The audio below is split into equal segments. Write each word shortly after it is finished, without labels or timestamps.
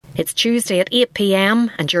It's Tuesday at 8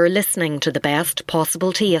 p.m. and you're listening to The Best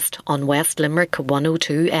Possible Taste on West Limerick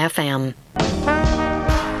 102 FM.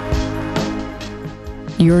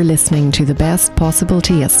 You're listening to The Best Possible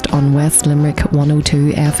Taste on West Limerick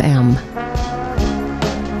 102 FM.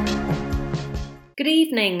 Good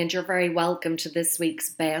evening and you're very welcome to this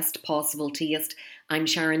week's Best Possible Taste. I'm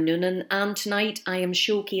Sharon Noonan and tonight I am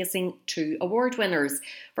showcasing two award winners.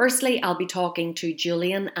 Firstly, I'll be talking to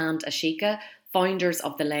Julian and Ashika, founders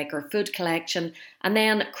of the Laker Food Collection, and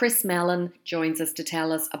then Chris Mellon joins us to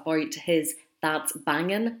tell us about his That's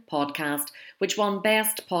Bangin' podcast, which won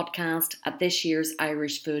Best Podcast at this year's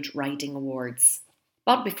Irish Food Writing Awards.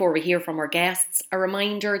 But before we hear from our guests, a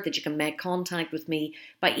reminder that you can make contact with me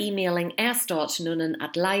by emailing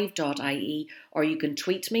s.noonan@live.ie, or you can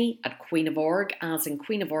tweet me at Queen of Org, as in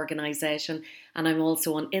Queen of Organisation, and I'm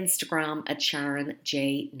also on Instagram at Sharon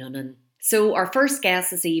J. Noonan. So our first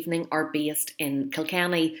guests this evening are based in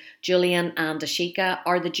Kilkenny. Julian and Ashika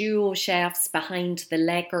are the duo chefs behind the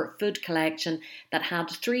Laker Food Collection that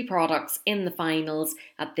had 3 products in the finals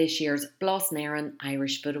at this year's Blas-na-Éireann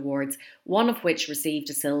Irish Food Awards, one of which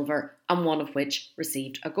received a silver and one of which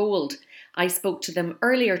received a gold. I spoke to them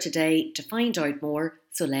earlier today to find out more,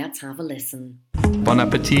 so let's have a listen. Bon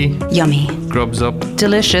appetit. Yummy. Grubs up.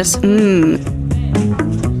 Delicious.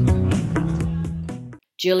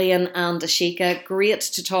 Julian and Ashika, great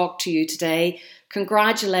to talk to you today.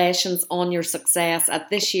 Congratulations on your success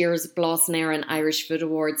at this year's Blas-na-Éireann Irish Food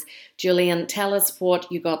Awards. Julian, tell us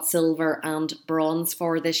what you got silver and bronze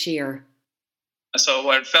for this year.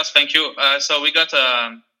 First, thank you. So we got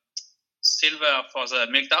silver for the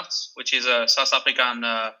milk tarts, which is a South African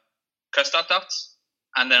custard tart.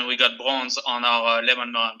 And then we got bronze on our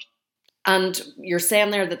lemon meringue. And you're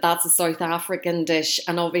saying there that that's a South African dish,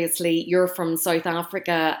 and obviously you're from South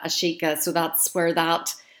Africa, Ashika, so that's where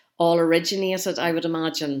that all originated, I would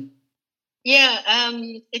imagine. Yeah,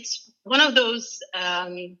 it's one of those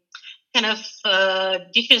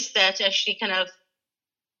dishes that actually kind of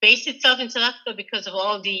based itself in South Africa because of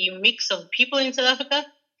all the mix of people in South Africa.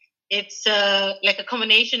 It's like a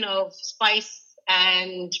combination of spice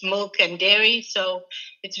and milk and dairy, so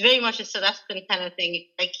it's very much a South African kind of thing.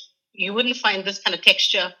 Like, you wouldn't find this kind of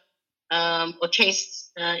texture or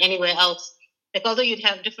taste anywhere else. Like, although you'd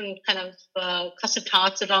have different kind of custard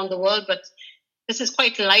tarts around the world, but this is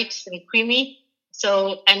quite light and creamy.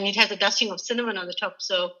 So, and it has a dusting of cinnamon on the top.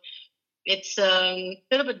 So it's a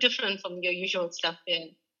little bit different from your usual stuff there.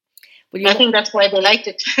 I think that's why they liked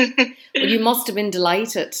it. Well, you must have been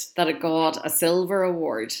delighted that it got a silver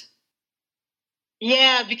award.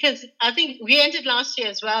 Yeah, because I think we entered last year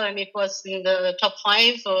as well, and it was in the top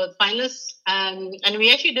 5 for the finalists. And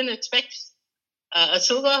we actually didn't expect a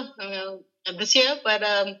silver this year, but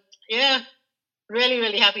really,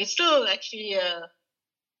 really happy. Still, actually,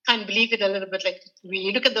 can't believe it a little bit. Like,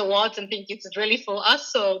 we look at the awards and think it's really for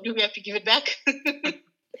us, so do we have to give it back?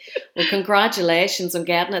 Well, congratulations on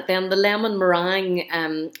getting it then. The lemon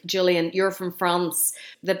meringue, Julian, you're from France.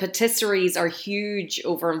 The patisseries are huge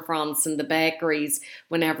over in France, and the bakeries,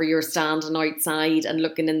 whenever you're standing outside and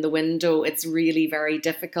looking in the window, it's really very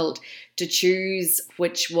difficult to choose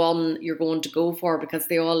which one you're going to go for because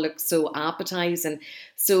they all look so appetising.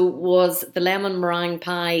 So was the lemon meringue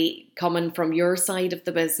pie coming from your side of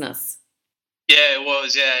the business? Yeah, it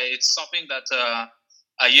was. Yeah, it's something that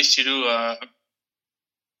I used to do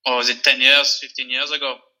or was it 10 years, 15 years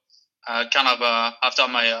ago, after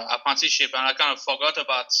my apprenticeship, and I kind of forgot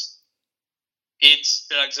about it,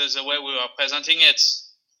 like the way we were presenting it.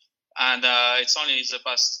 And it's only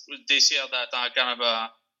this year that I kind of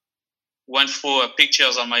went through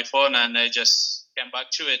pictures on my phone and I just came back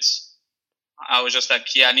to it. I was just like,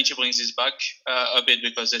 I need to bring this back a bit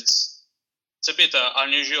because it's a bit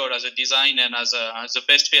unusual as a design, and as a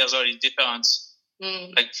pastry as well is different,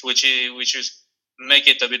 like which is make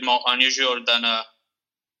it a bit more unusual than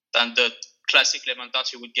the classic lemon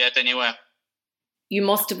tart you would get anywhere. You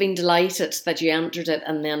must have been delighted that you entered it,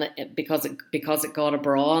 and then because it got a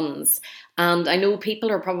bronze. And I know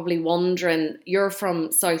people are probably wondering, you're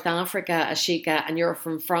from South Africa, Ashika, and you're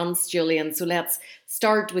from France, Julian. So let's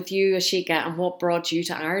start with you, Ashika, and what brought you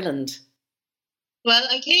to Ireland? Well,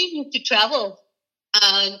 I came to travel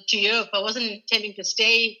to Europe. I wasn't intending to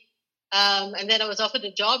stay. And then I was offered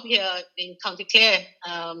a job here in County Clare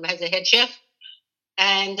as a head chef,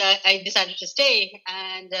 and I decided to stay.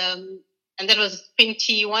 And that was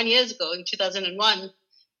 21 years ago, in 2001.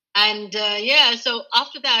 And so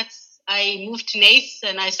after that, I moved to Naas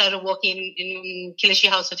and I started working in Kilishi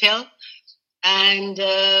House Hotel. And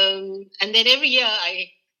then every year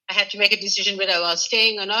I had to make a decision whether I was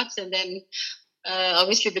staying or not. And then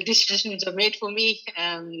obviously the decisions were made for me.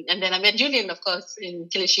 And then I met Julian, of course, in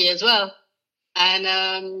Kilishi as well. And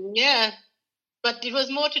but it was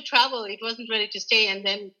more to travel. It wasn't really to stay. And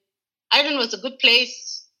then Ireland was a good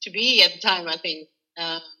place to be at the time, I think.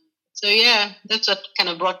 That's what kind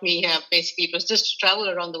of brought me here, basically. It was just to travel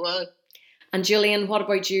around the world. And Gillian, what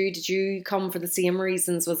about you? Did you come for the same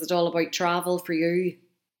reasons? Was it all about travel for you?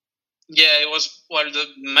 Yeah, it was. Well, the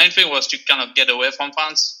main thing was to kind of get away from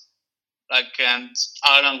France. And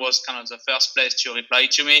Ireland was kind of the first place to reply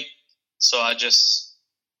to me. So I just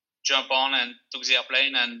jumped on and took the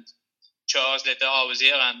airplane, and 2 hours later I was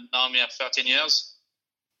here, and now I'm here 13 years.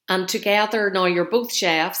 And together, now you're both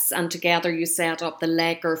chefs, and together you set up the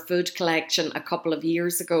Laker Food Collection a couple of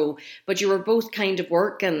years ago. But you were both kind of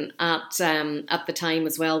working at the time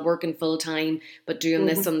as well, working full time, but doing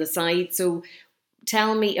this on the side. So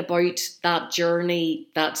tell me about that journey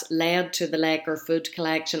that led to the Laker Food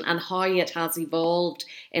Collection and how it has evolved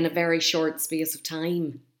in a very short space of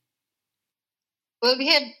time. Well, we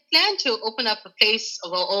had planned to open up a place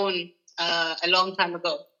of our own a long time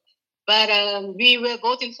ago. But we were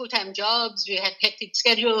both in full-time jobs. We had hectic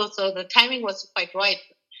schedules, so the timing wasn't quite right.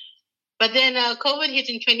 But then COVID hit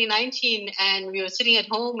in 2019, and we were sitting at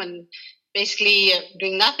home and basically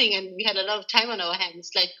doing nothing, and we had a lot of time on our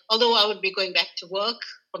hands. Although I would be going back to work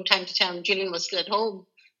from time to time, Julian was still at home.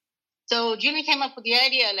 So Julian came up with the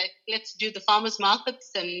idea, let's do the farmers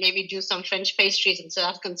markets and maybe do some French pastries and South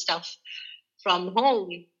African stuff from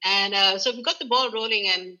home. And so we got the ball rolling,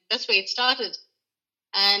 and that's where it started.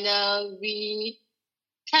 And we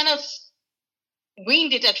kind of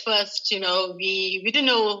winged it at first. We didn't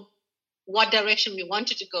know what direction we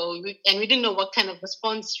wanted to go, and we didn't know what kind of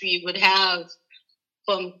response we would have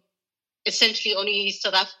from essentially only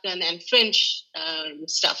South African and French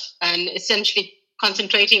stuff, and essentially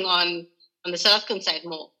concentrating on the South African side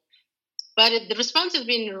more. But the response has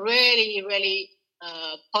been really, really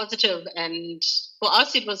positive, and for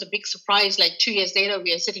us it was a big surprise. 2 years later,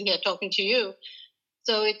 we are sitting here talking to you.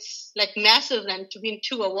 So it's massive, and to win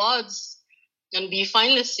 2 awards and be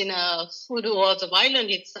finalists in a Food Awards of Ireland,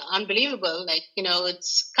 it's unbelievable.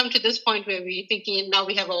 It's come to this point where we're thinking now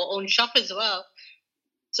we have our own shop as well.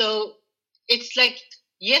 So it's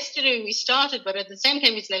yesterday we started, but at the same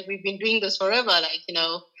time, it's we've been doing this forever,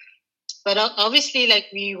 But obviously,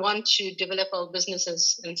 we want to develop our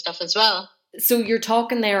businesses and stuff as well. So you're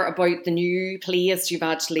talking there about the new place. You've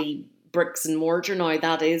actually bricks and mortar now.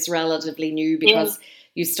 That is relatively new because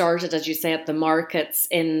you started, as you said, the markets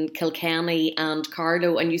in Kilkenny and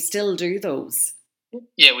Carlow, and you still do those.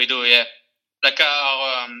 Yeah, we do. Yeah,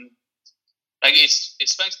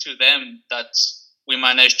 it's thanks to them that we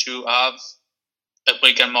managed to have a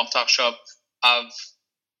brick and mortar shop, have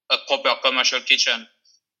a proper commercial kitchen.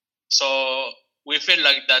 So we feel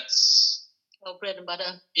like that's our bread and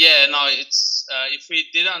butter. Yeah, no, it's if we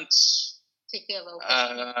didn't take care of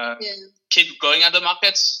our keep going at the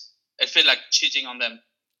markets, I feel like cheating on them,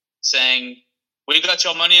 saying, we got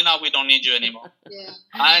your money now, we don't need you anymore.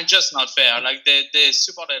 And just not fair. They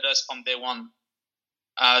supported us from day one.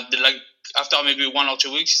 After maybe 1 or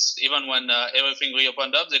 2 weeks, even when everything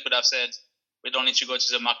reopened up, they could have said, we don't need to go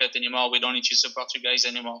to the market anymore, we don't need to support you guys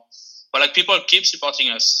anymore. But people keep supporting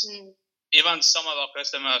us. Even some of our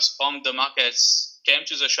customers from the markets came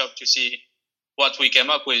to the shop to see what we came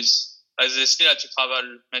up with. They still had to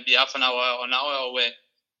travel maybe half an hour or an hour away,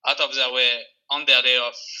 out of their way, on their day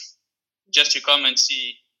off, just to come and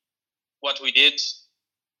see what we did.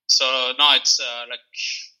 So now it's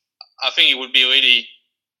I think it would be really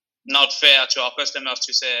not fair to our customers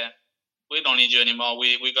to say, we don't need you anymore,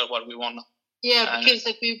 we got what we want. Yeah, because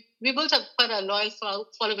we built up quite a loyal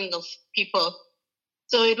following of people.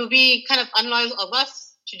 So it would be kind of unloyal of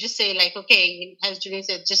us to just say okay, as Julian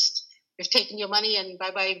said, just we've taken your money and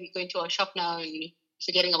bye-bye, we're going to our shop now and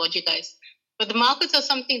forgetting about you guys. But the markets are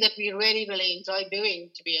something that we really, really enjoy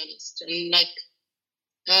doing, to be honest. And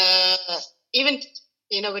even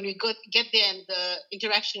when we get there and the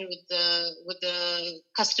interaction with the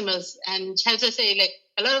customers, and as I say,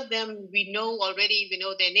 a lot of them we know already. We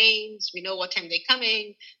know their names. We know what time they're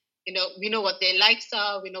coming. We know what their likes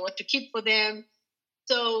are. We know what to keep for them.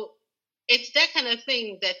 So it's that kind of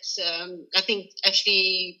thing that I think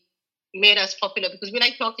actually made us popular, because we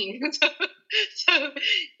like talking. so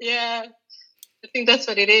yeah. I think that's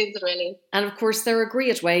what it is, really. And of course, they're a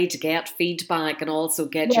great way to get feedback and also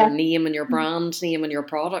get your name and your brand name and your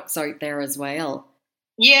products out there as well.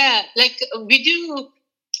 Yeah, we do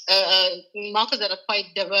markets that are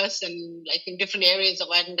quite diverse and in different areas of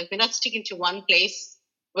Ireland. We're not sticking to one place.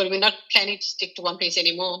 Well, we're not planning to stick to one place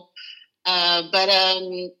anymore. And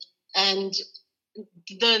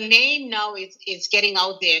the name now is getting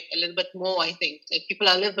out there a little bit more. I think like people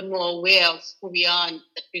are a little bit more aware of who we are, and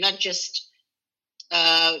that we're not just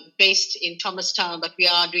based in Thomastown, but we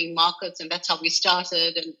are doing markets, and that's how we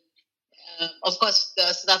started. And of course,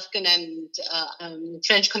 the South African and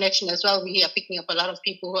French connection as well. We are picking up a lot of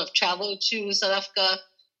people who have traveled to South Africa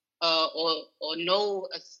or know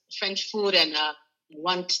French food and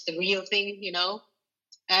want the real thing, you know.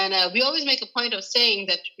 And we always make a point of saying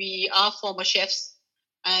that we are former chefs,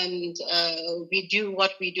 and we do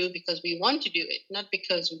what we do because we want to do it, not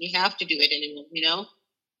because we have to do it anymore, you know.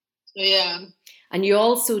 So yeah. And you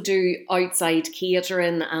also do outside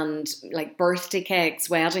catering and like birthday cakes,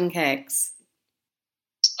 wedding cakes.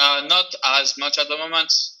 Not as much at the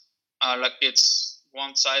moment. Like it's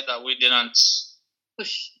one side that we didn't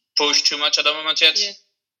push too much at the moment yet. Yeah.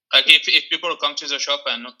 Like if people come to the shop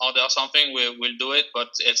and order something, we'll do it, but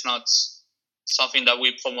it's not something that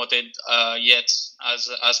we promoted yet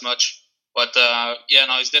as much. But yeah,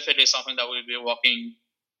 no, it's definitely something that we'll be working,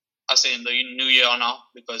 I say, in the new year now,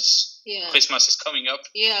 because Christmas is coming up.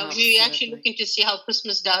 Yeah, we're actually looking to see how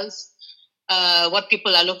Christmas does, what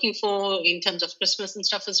people are looking for in terms of Christmas and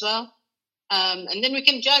stuff as well. And then we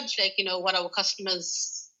can judge, like, you know, what our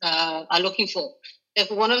customers are looking for. Like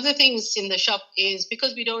one of the things in the shop is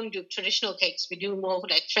because we don't do traditional cakes, we do more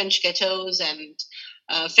like French gâteaux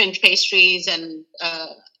and French pastries and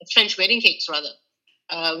French wedding cakes,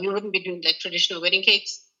 rather. We wouldn't be doing like traditional wedding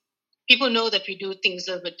cakes. People know that we do things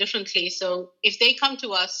a little bit differently. So if they come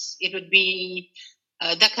to us, it would be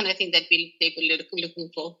that kind of thing that they were looking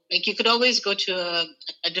for. Like you could always go to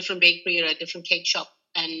a different bakery or a different cake shop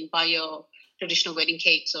and buy your traditional wedding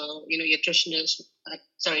cakes, or you know, your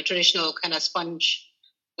traditional kind of sponge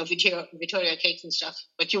or Victoria cakes and stuff.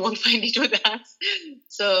 But you won't find it with us.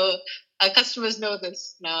 So our customers know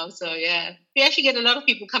this now. So yeah, we actually get a lot of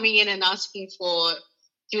people coming in and asking for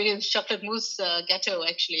Julien's chocolate mousse gâteau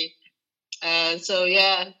actually. So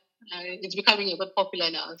yeah, it's becoming a bit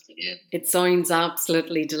popular now. So, yeah. It sounds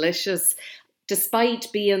absolutely delicious.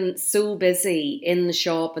 Despite being so busy in the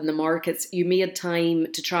shop and the markets, you made time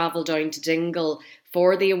to travel down to Dingle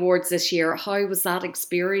for the awards this year. How was that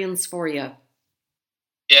experience for you?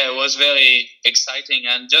 Yeah, it was very exciting,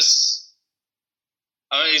 and just,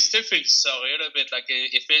 I mean, it still feels surreal a bit. Like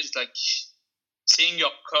it feels like seeing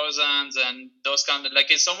your cousins and those kind of,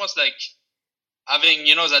 like, it's almost like having,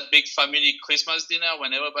 you know, that big family Christmas dinner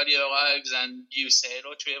when everybody arrives and you say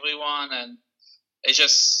hello to everyone, and it's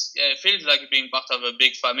just, yeah, it feels like being part of a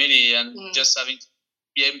big family and just having to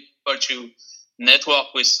be able to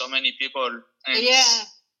network with so many people. And yeah,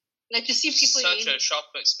 like to see people such a short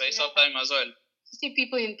space of time as well. To see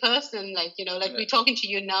people in person, like, you know, like we're talking to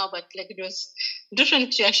you now, but like it was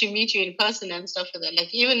different to actually meet you in person and stuff like that.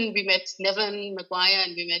 Like even we met Nevin Maguire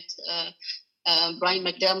and we met Brian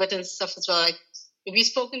McDermott and stuff as well. Like we've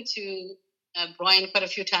spoken to Brian quite a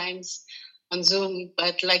few times on Zoom,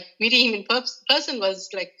 but like meeting him in person was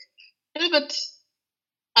like a little bit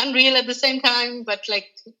unreal at the same time, but like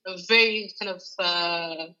a very kind of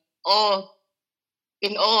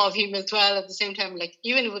in awe of him as well at the same time. Like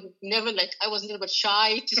even would never, like I was a little bit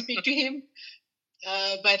shy to speak to him,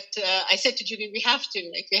 but I said to Julie, we have to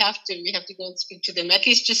go and speak to them, at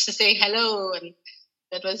least just to say hello, and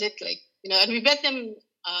that was it. Like, you know, and we met them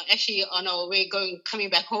actually on our way coming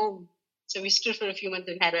back home. So we stood for a few months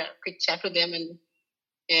and had a quick chat with them, and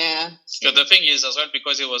yeah. But the thing is as well,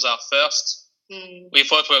 because it was our first, we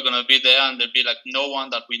thought we were going to be there and there'd be like no one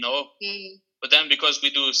that we know. But then because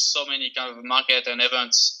we do so many kind of market and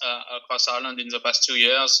events across Ireland in the past 2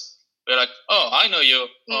 years, we're like, oh, I know you.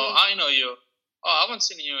 Oh, I know you. Oh, I haven't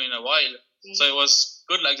seen you in a while. So it was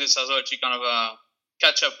good like this as well to kind of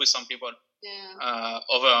catch up with some people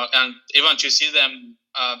over, and even to see them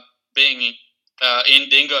being in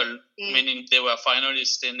Dingle, meaning they were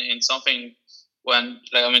finalists in something, when,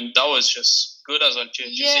 like, I mean, that was just good as well to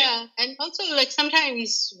see. Yeah, and also like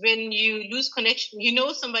sometimes when you lose connection, you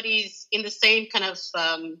know, somebody's in the same kind of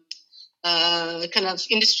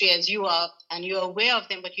industry as you are, and you're aware of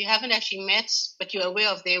them, but you haven't actually met, but you're aware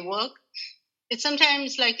of their work. It's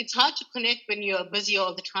sometimes like it's hard to connect when you're busy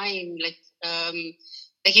all the time. Like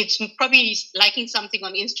it's probably liking something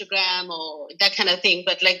on Instagram or that kind of thing,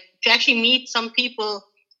 but like to actually meet some people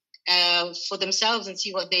for themselves and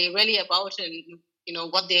see what they're really about, and you know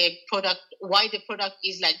what their product, why the product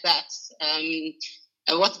is like that,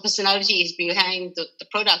 what the personality is behind the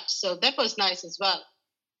product. So that was nice as well.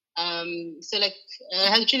 So like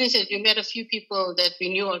as Julian said, we met a few people that we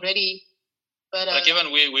knew already, but like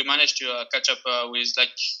even we managed to catch up with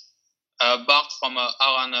like Bart from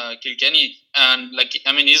Aran Kilkenny, and like,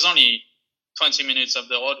 I mean, he's only 20 minutes up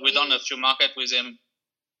the road. We done a few markets with him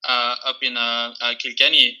up in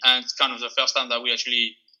Kilkenny, and it's kind of the first time that we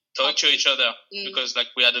actually talked to each other because like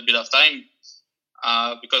we had a bit of time.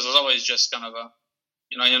 Because otherwise, just kind of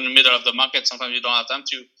in the middle of the market, sometimes you don't have time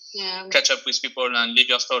to catch up with people and leave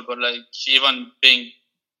your stall. But like even being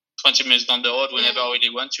 20 minutes down the road, we never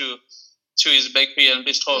really went to his bakery and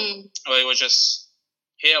bistro, where it was just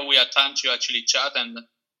here we had time to actually chat and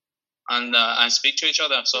speak to each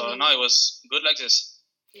other. So no, it was good like this.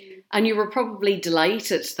 And you were probably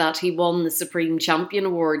delighted that he won the Supreme Champion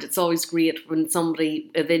Award. It's always great when somebody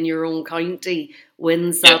within your own county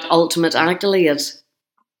wins that ultimate accolade.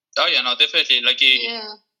 Oh yeah, no, definitely. Like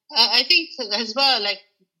I think as well, like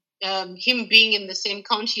him being in the same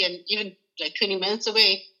county and even like 20 minutes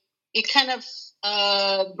away, it kind of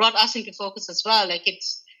brought us into focus as well. Like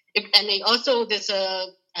also there's a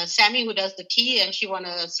Sammy who does the tea, and she won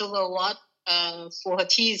a silver award for her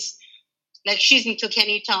teas. Like she's in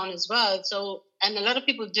Kilkenny town as well. So, and a lot of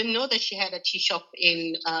people didn't know that she had a tea shop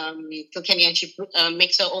in Kilkenny, and she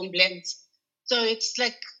makes her own blends. So it's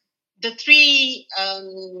like the three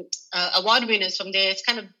award winners from there. It's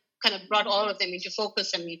kind of brought all of them into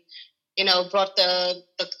focus, and brought the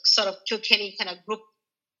sort of Kilkenny kind of group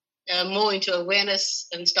more into awareness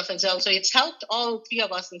and stuff as well. So it's helped all three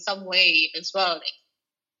of us in some way as well.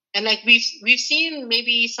 And like we've seen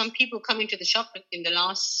maybe some people come into the shop in the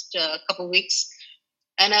last couple of weeks,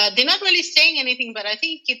 and they're not really saying anything, but I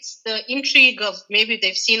think it's the intrigue of maybe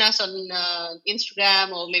they've seen us on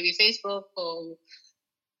Instagram or maybe Facebook, or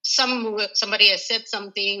somebody has said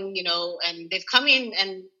something, and they've come in,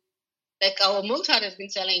 and like our multard has been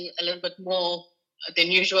selling a little bit more than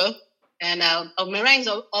usual, and our meringues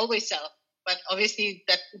always sell, but obviously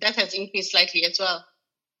that has increased slightly as well.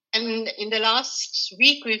 And in the last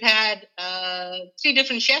week, we've had 3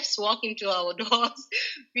 different chefs walk into our doors.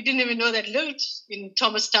 We didn't even know that lived in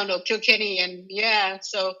Thomastown or Kilkenny. And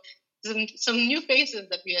so some new faces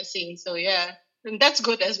that we are seeing. So and that's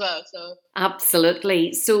good as well. So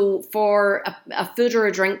absolutely. So for a food or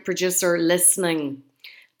a drink producer listening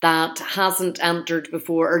that hasn't entered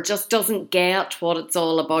before or just doesn't get what it's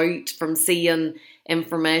all about from seeing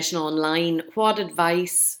information online, what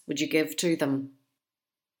advice would you give to them?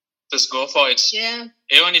 Just go for it. Yeah.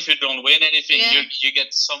 Even if you don't win anything, you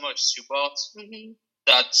get so much support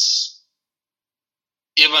that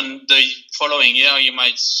even the following year you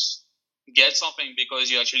might get something because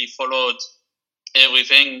you actually followed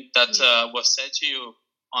everything that was said to you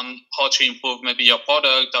on how to improve maybe your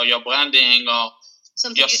product or your branding or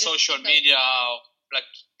your social media or like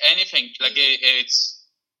anything. Like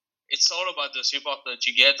it's all about the support that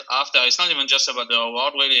you get after. It's not even just about the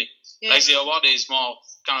award really. Yeah. Like the award is more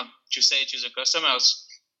kind of to say to the customers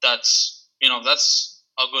that that's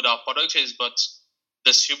how good our product is, but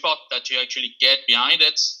the support that you actually get behind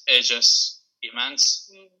it is just immense.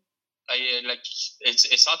 Like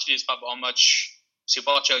it's hard to describe how much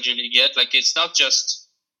support you actually get. Like it's not just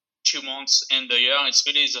 2 months in the year; it's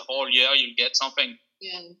really the whole year. You get something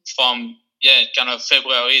from kind of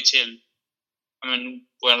February till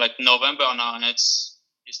we're like November now, and you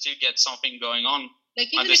still get something going on. Like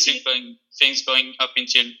and there's still things going up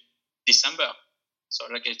until December. So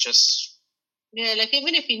like it's just like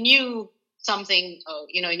even if you knew something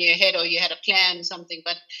in your head or you had a plan or something,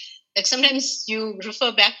 but like sometimes you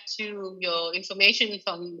refer back to your information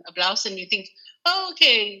from a blouse and you think, oh,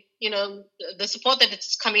 okay, the support that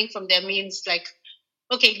it's coming from there means like,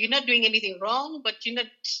 okay, you're not doing anything wrong, but even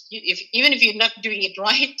if you're not doing it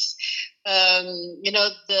right,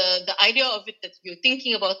 the idea of it that you're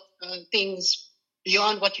thinking about things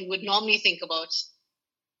beyond what you would normally think about,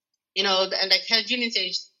 and like as Julian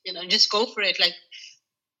says, just go for it. Like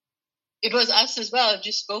it was us as well,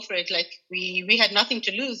 just go for it. Like we had nothing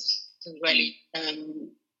to lose really,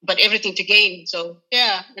 but everything to gain. So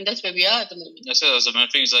and that's where we are at the moment. That's the main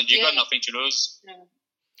thing is that you got nothing to lose.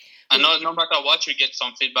 And no matter what, you get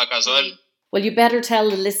some feedback as well. Well, you better tell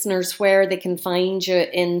the listeners where they can find you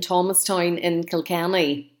in Thomastown in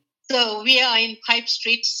Kilkenny. So we are in Pipe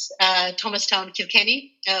Street, Thomastown,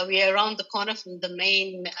 Kilkenny. We are around the corner from the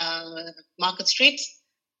main market street.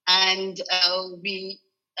 And the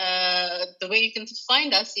way you can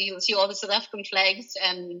find us, you'll see all the South African flags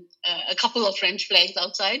and a couple of French flags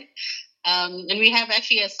outside. And we have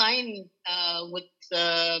actually a sign with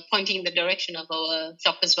pointing in the direction of our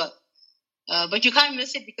shop as well. But you can't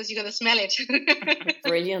miss it because you're going to smell it.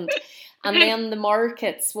 Brilliant. And then the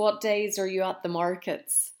markets, what days are you at the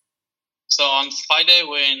markets? So on Friday,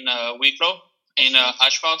 we're in Wicklow, in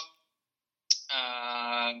Ashford,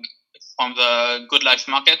 from the Good Life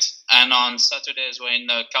Market. And on Saturdays, we're in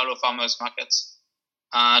Carlow Farmers Market.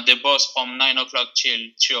 They're both from 9 o'clock till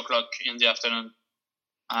 2 o'clock in the afternoon.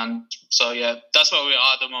 And so, yeah, that's where we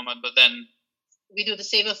are at the moment. But then we do the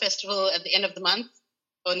Savor Festival at the end of the month,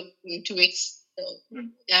 or in 2 weeks,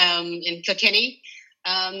 in Kilkenny.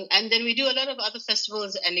 And then we do a lot of other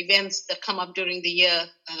festivals and events that come up during the year.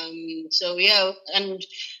 So, yeah, and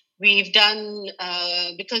we've done,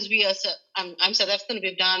 because I'm South African,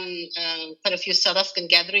 we've done quite a few South African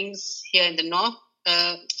gatherings here in the north,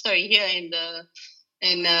 here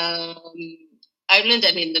in Ireland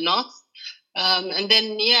and in the north. And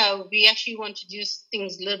then, yeah, we actually want to do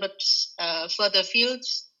things a little bit further afield.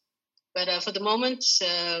 But for the moment,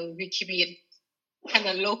 we're keeping it kind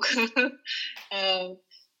of local.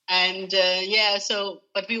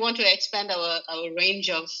 But we want to expand our range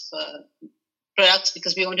of products,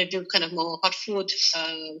 because we want to do kind of more hot food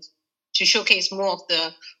to showcase more of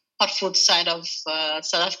the hot food side of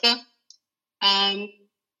South Africa. And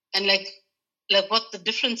like what the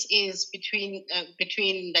difference is between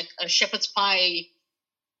like a shepherd's pie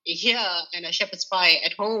here and a shepherd's pie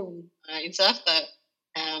at home in South Africa.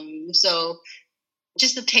 So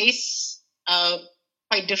just the tastes are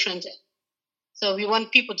quite different. So we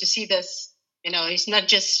want people to see this. It's not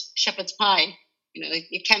just shepherd's pie.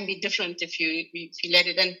 It can be different if you let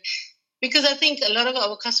it. And because I think a lot of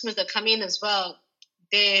our customers that come in as well,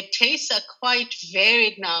 their tastes are quite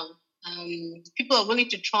varied now. People are willing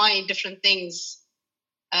to try different things.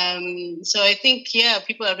 So I think,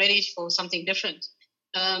 people are ready for something different.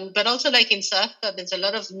 But also, like in South Africa, there's a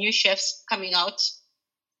lot of new chefs coming out,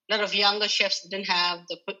 a lot of younger chefs that didn't have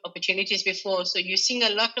the opportunities before. So you're seeing a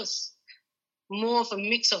lot of more of a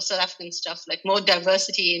mix of South African stuff, like more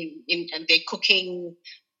diversity in their cooking.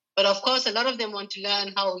 But of course, a lot of them want to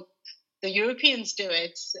learn how the Europeans do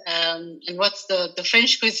it, and what's the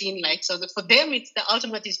French cuisine like. So for them, it's the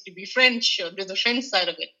ultimate is to be French or do the French side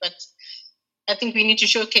of it. But I think we need to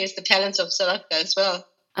showcase the talents of South Africa as well.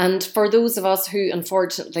 And for those of us who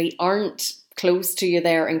unfortunately aren't close to you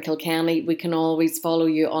there in Kilkenny, we can always follow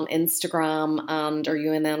you on Instagram, and are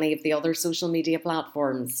you in any of the other social media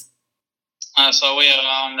platforms? So we are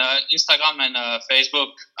on Instagram and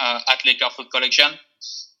Facebook at Laker Food Collection.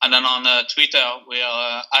 And then on Twitter, we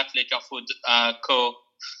are at Laker Food co_IE.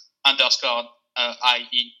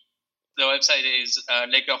 The website is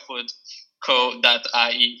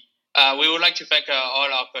lakerfoodco.ie. We would like to thank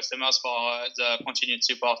all our customers for the continued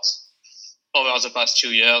support over the past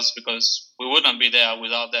 2 years, because we wouldn't be there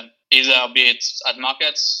without them, either be it at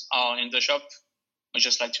markets or in the shop. We'd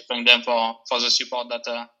just like to thank them for the support that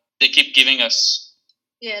they keep giving us.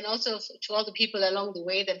 Yeah, and also to all the people along the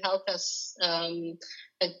way that helped us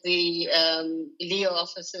at the Leo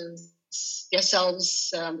offices,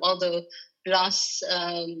 yourselves, all the glass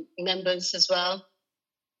members as well,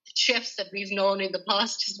 chefs that we've known in the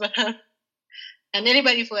past as well, and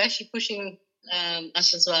anybody for actually pushing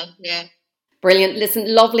us as well. Yeah. Brilliant. Listen,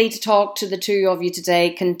 lovely to talk to the two of you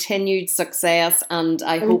today. Continued success, and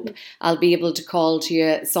I hope I'll be able to call to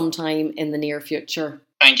you sometime in the near future.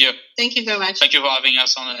 Thank you. Thank you very much. Thank you for having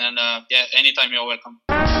us on, and anytime you're welcome.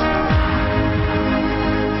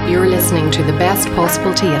 You're listening to The Best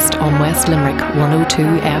Possible Taste on West Limerick 102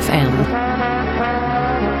 FM.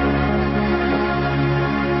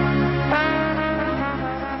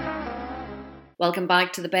 Welcome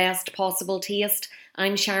back to The Best Possible Taste.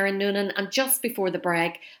 I'm Sharon Noonan, and just before the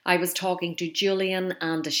break, I was talking to Julian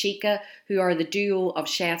and Ashika, who are the duo of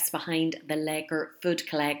chefs behind the Laker Food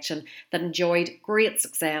Collection that enjoyed great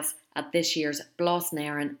success at this year's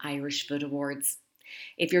Blas-na-Éireann Irish Food Awards.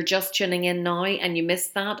 If you're just tuning in now and you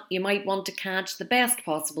missed that, you might want to catch The Best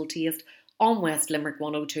Possible Taste on West Limerick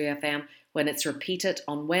 102 FM when it's repeated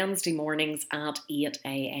on Wednesday mornings at 8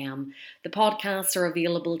 a.m. The podcasts are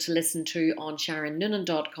available to listen to on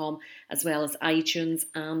SharonNoonan.com, as well as iTunes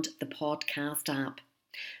and the podcast app.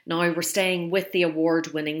 Now we're staying with the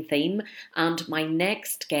award-winning theme, and my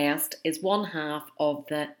next guest is one half of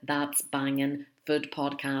the That's Bangin' Food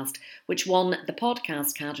podcast, which won the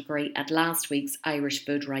podcast category at last week's Irish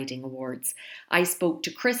Food Writing Awards. I spoke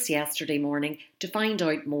to Chris yesterday morning to find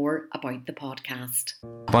out more about the podcast.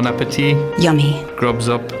 Bon appetit. Yummy. Grubs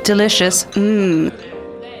up. Delicious.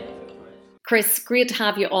 Chris, great to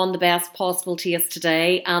have you on The Best Possible Taste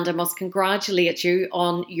today, and I must congratulate you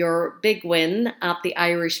on your big win at the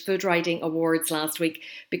Irish Food Writing Awards last week,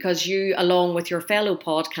 because you, along with your fellow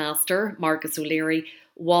podcaster, Marcus O'Leary,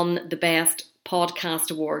 won the Best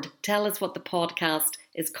Podcast Award. Tell us what the podcast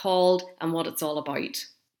is called and what it's all about.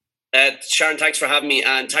 Sharon, thanks for having me,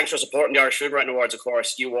 and thanks for supporting the Irish Food Writing Awards. Of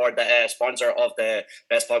course, you were the sponsor of the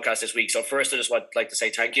Best Podcast this week. So first, I just would like to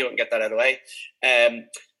say thank you and get that out of the way.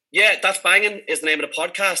 Yeah, That's Banging is the name of the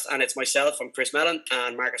podcast, and it's myself, I'm Chris Mellon,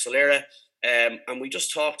 and Marcus O'Leary. And we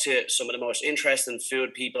just talk to some of the most interesting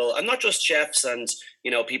food people, and not just chefs and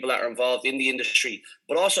people that are involved in the industry,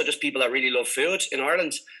 but also just people that really love food in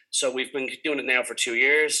Ireland. So we've been doing it now for 2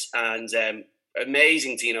 years, and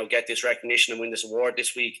amazing to get this recognition and win this award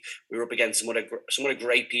this week. We were up against some other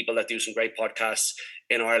great people that do some great podcasts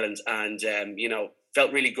in Ireland, and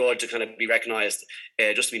felt really good to kind of be recognised,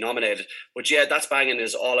 just to be nominated. But yeah, That's Banging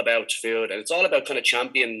is all about food, and it's all about kind of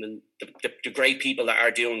championing the great people that are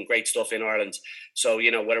doing great stuff in Ireland. So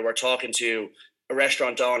whether we're talking to a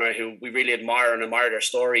restaurant owner who we really admire their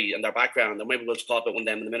story and their background, and maybe we'll talk about one of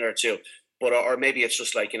them in a minute or two, but or maybe it's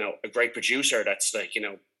just like a great producer that's like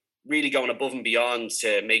really going above and beyond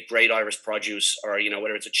to make great Irish produce, or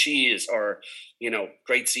whether it's a cheese or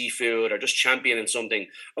great seafood, or just championing something.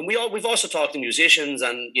 And we've also talked to musicians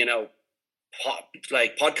and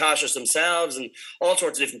like podcasters themselves and all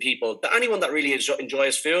sorts of different people. Anyone that really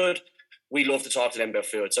enjoys food, we love to talk to them about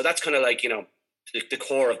food. So that's kind of like the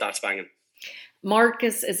core of That's Banging.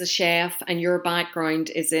 Marcus is a chef and your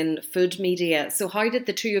background is in food media. So how did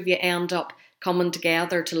the two of you end up coming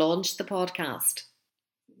together to launch the podcast?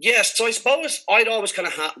 Yes, so I suppose I'd always kind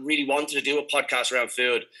of really wanted to do a podcast around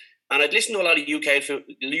food, and I'd listened to a lot of UK food.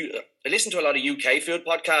 I listened to a lot of UK food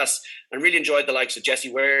podcasts and really enjoyed the likes of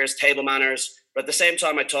Jesse Ware's, Table Manners. But at the same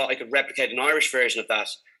time, I thought I could replicate an Irish version of that,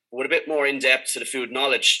 but with a bit more in depth to the food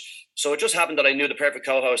knowledge. So it just happened that I knew the perfect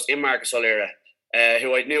co-host in Marcus O'Leary,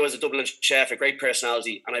 who I knew as a Dublin chef, a great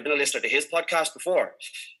personality, and I've been a listener to his podcast before.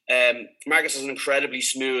 Marcus has an incredibly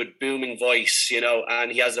smooth, booming voice,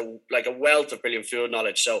 and he has a wealth of brilliant food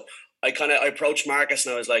knowledge. So I approached Marcus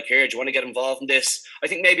and I was like, "Here, do you want to get involved in this?" I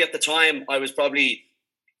think maybe at the time I was probably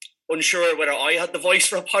unsure whether I had the voice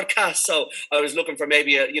for a podcast, so I was looking for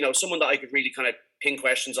maybe someone that I could really kind of ping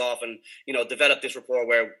questions off and develop this rapport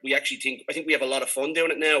where I think we have a lot of fun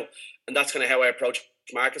doing it now, and that's kind of how I approached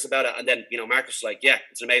Marcus about it. And then Marcus was like, "Yeah,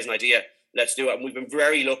 it's an amazing idea, let's do it." And we've been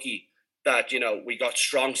very lucky that we got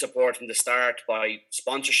strong support from the start by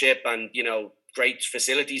sponsorship and great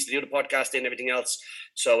facilities to do the podcast and everything else.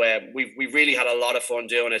 So we really had a lot of fun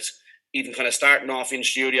doing it, even kind of starting off in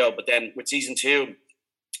studio, but then with season 2,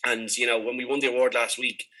 and when we won the award last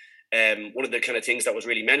week, one of the kind of things that was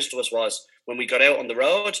really mentioned to us was when we got out on the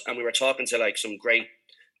road and we were talking to like some great.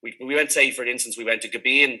 We went, say, for instance, we went to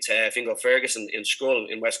Gabeen to Fingal Ferguson in Schull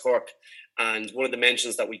in West Cork. And one of the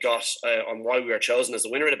mentions that we got on why we were chosen as the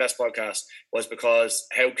winner of the best podcast was because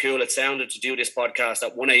how cool it sounded to do this podcast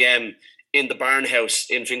at 1 a.m. in the barn house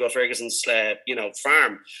in Fingal Ferguson's,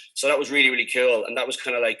 farm. So that was really, really cool. And that was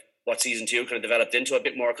kind of like what season 2 kind of developed into, a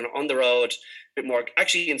bit more kind of on the road, a bit more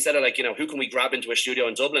actually, instead of like, who can we grab into a studio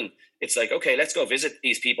in Dublin? It's like, okay, let's go visit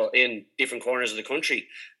these people in different corners of the country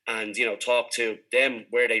and, talk to them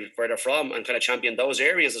where they're from and kind of champion those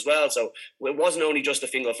areas as well. So it wasn't only just a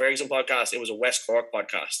Fingal Ferguson podcast, it was a West Cork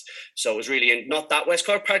podcast. So it was really not that West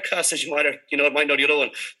Cork podcast as you might have, might know the other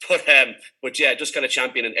one, but yeah, just kind of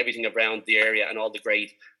championing everything around the area and all the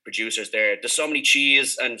great producers there. There's so many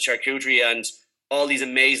cheese and charcuterie and all these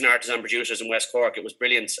amazing artisan producers in West Cork. It was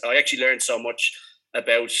brilliant. I actually learned so much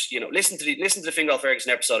about, listen to the Fingal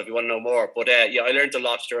Ferguson episode if you want to know more. But I learned a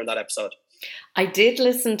lot during that episode. I did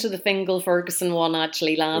listen to the Fingal Ferguson one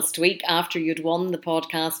actually last week after you'd won the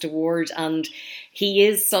podcast award, and he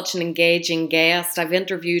is such an engaging guest. I've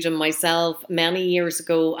interviewed him myself many years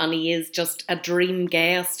ago, and he is just a dream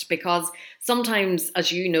guest because sometimes,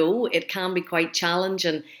 as you know, it can be quite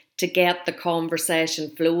challenging to get the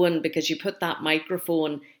conversation flowing because you put that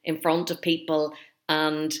microphone in front of people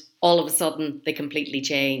and all of a sudden they completely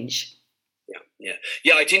change. Yeah.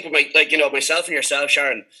 I think with myself and yourself,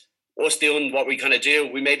 Sharon, us doing what we kind of do,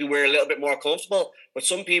 we're a little bit more comfortable. But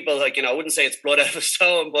some people, I wouldn't say it's blood out of a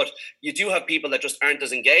stone, but you do have people that just aren't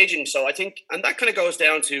as engaging. So I think, and that kind of goes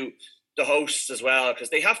down to the hosts as well, because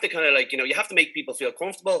they have to kind of you have to make people feel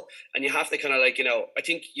comfortable, and you have to kind of I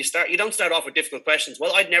think you don't start off with difficult questions.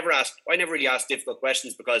 Well, I never really ask difficult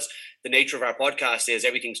questions because the nature of our podcast is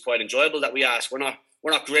everything's quite enjoyable that we ask. We're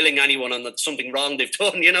not grilling anyone on something wrong they've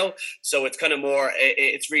done, So it's kind of more,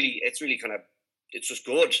 it's really kind of, it's just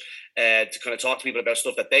good to kind of talk to people about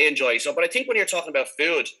stuff that they enjoy. So, but I think when you're talking about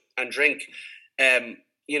food and drink,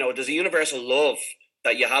 there's a universal love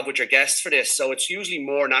that you have with your guests for this. So it's usually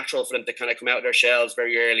more natural for them to kind of come out of their shells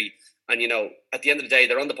very early. And, at the end of the day,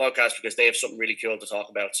 they're on the podcast because they have something really cool to talk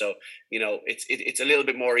about. So, it's a little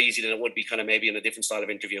bit more easy than it would be kind of maybe in a different style of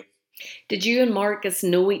interview. Did you and Marcus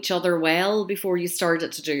know each other well before you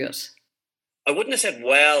started to do it? I wouldn't have said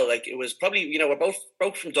well. It was probably, we're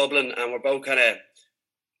both from Dublin, and we're both kind of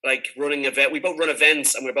like running event. We both run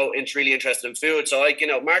events, and we're both really interested in food. So like, you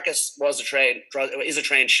know, Marcus is a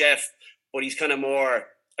trained chef, but he's kind of more,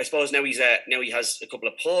 I suppose now he has a couple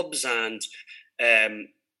of pubs, and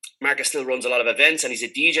Marcus still runs a lot of events, and he's a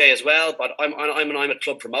DJ as well. But I'm a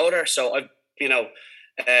club promoter, so I've, you know,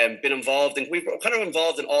 been involved in, we've kind of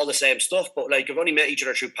involved in all the same stuff, but like I've only met each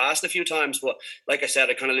other through passing a few times. But like I said,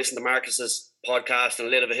 I kind of listened to Marcus's podcast and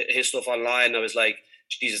a little bit of his stuff online. I was like,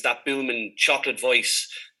 Jesus, that booming chocolate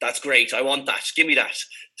voice, that's great. I want that. Give me that.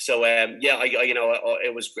 So yeah, you know,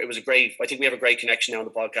 it was a great, I think we have a great connection now on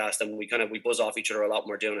the podcast, and we buzz off each other a lot when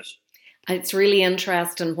we're doing it. It's really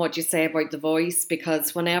interesting what you say about the voice,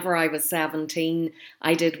 because whenever I was 17,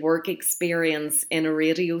 I did work experience in a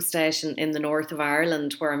radio station in the north of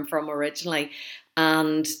Ireland, where I'm from originally.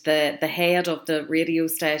 And the head of the radio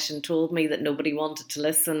station told me that nobody wanted to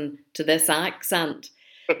listen to this accent.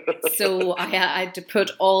 So I had to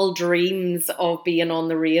put all dreams of being on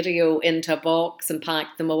the radio into a box and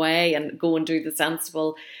pack them away and go and do the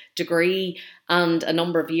sensible degree. And a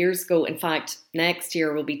number of years ago, in fact, next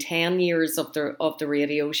year will be 10 years of the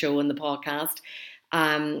radio show and the podcast.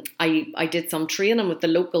 I did some training with the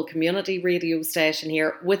local community radio station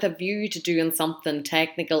here with a view to doing something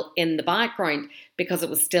technical in the background, because it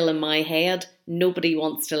was still in my head. Nobody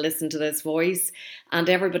wants to listen to this voice. And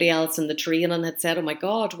everybody else in the training had said, oh my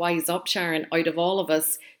God, wise up, Sharon. Out of all of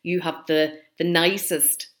us, you have the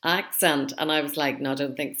nicest accent. And I was like, no, I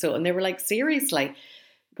don't think so. And they were like, seriously?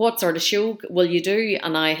 What sort of show will you do?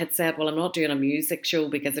 And I had said, well, I'm not doing a music show,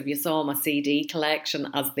 because if you saw my CD collection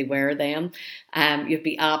as they were then, you'd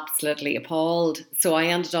be absolutely appalled. So I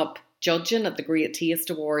ended up judging at the Great Taste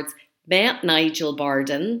Awards, met Nigel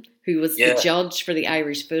Barden, who was the judge for the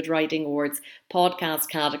Irish Food Writing Awards podcast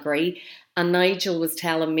category. And Nigel was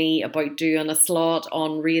telling me about doing a slot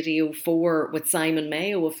on Radio 4 with Simon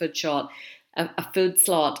Mayo, a food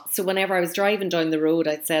slot. So whenever I was driving down the road,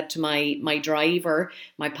 I said to my driver,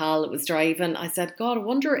 my pal that was driving, I said, God, I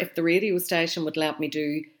wonder if the radio station would let me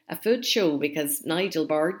do a food show, because Nigel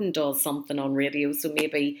Barden does something on radio, so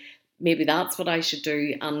maybe that's what I should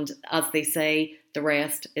do. And as they say, the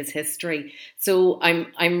rest is history. So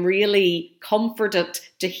I'm really comforted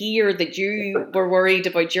to hear that you were worried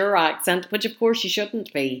about your accent, which of course you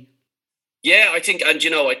shouldn't be. Yeah, I think, and you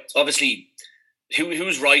know, obviously,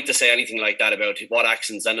 who's right to say anything like that about what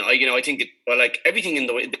accents? And I think like everything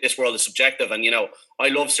in this world is subjective. And you know, I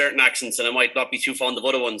love certain accents, and I might not be too fond of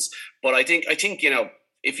other ones. But I think you know,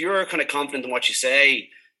 if you're kind of confident in what you say,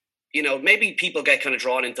 you know, maybe people get kind of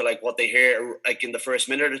drawn into like what they hear like in the first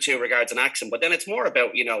minute or two regards an accent. But then it's more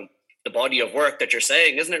about, you know, the body of work that you're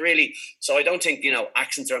saying, isn't it really? So I don't think, you know,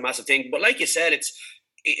 accents are a massive thing. But like you said, it's,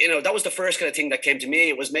 you know, that was the first kind of thing that came to me.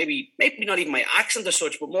 It was maybe not even my accent as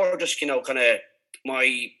such, but more just, you know, kind of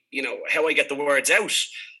my, you know, how I get the words out.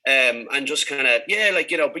 And just kind of, yeah,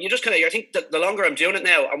 like, you know, but you just kind of, I think the longer I'm doing it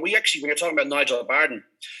now, and we actually, when you're talking about Nigel Barden,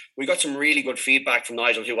 we got some really good feedback from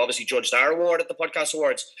Nigel, who obviously judged our award at the Podcast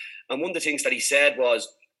Awards. And one of the things that he said was,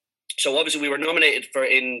 so obviously we were nominated for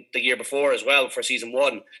in the year before as well for season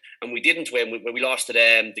 1, and we didn't win. We lost to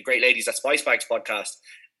the Great Ladies at Spice Bags podcast.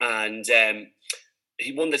 And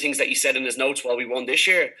one of the things that he said in his notes while we won this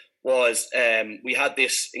year was we had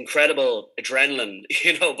this incredible adrenaline,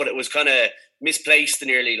 you know, but it was kind of misplaced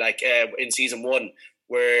nearly, like in season 1.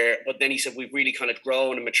 But then he said we've really kind of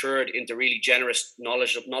grown and matured into really generous,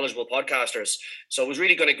 knowledgeable podcasters. So it was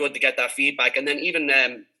really kind of good to get that feedback. And then even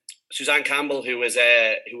Suzanne Campbell, who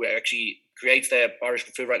actually creates the Irish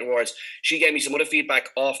Food Writing Awards, she gave me some other feedback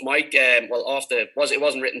off mic. It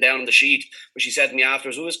wasn't written down on the sheet, but she said to me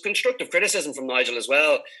afterwards, it was constructive criticism from Nigel as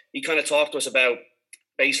well. He kind of talked to us about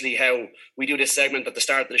basically how we do this segment at the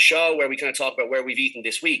start of the show where we kind of talk about where we've eaten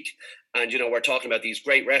this week. And, you know, we're talking about these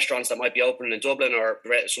great restaurants that might be opening in Dublin or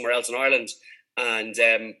somewhere else in Ireland. And,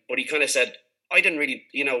 but he kind of said, I didn't really,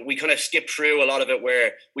 you know, we kind of skipped through a lot of it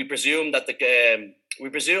where we presume that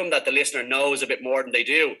the listener knows a bit more than they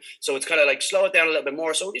do. So it's kind of like slow it down a little bit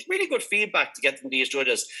more. So it's really good feedback to get from these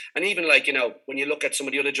judges. And even like, you know, when you look at some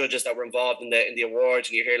of the other judges that were involved in the awards,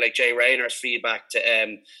 and you hear like Jay Rayner's feedback to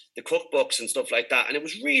the cookbooks and stuff like that. And it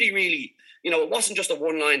was really, really, you know, it wasn't just a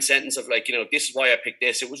one-line sentence of like, you know, this is why I picked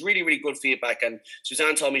this. It was really, really good feedback. And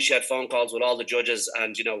Suzanne told me she had phone calls with all the judges,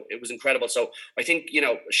 and, you know, it was incredible. So I think, you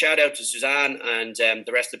know, shout out to Suzanne and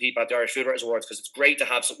the rest of the people at the Irish Food Writers Awards, because it's great to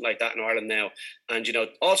have something like that in Ireland now. And, you know,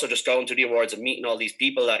 also just going to the awards and meeting all these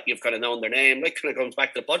people that you've kind of known their name, like kind of comes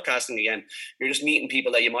back to the podcasting again. You're just meeting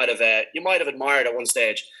people that you might have admired at one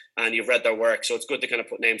stage, and you've read their work. So it's good to kind of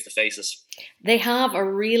put names to faces. They have a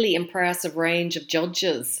really impressive range of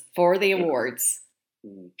judges for the awards.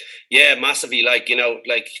 Yeah, massively. Like, you know,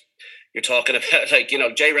 like you're talking about like,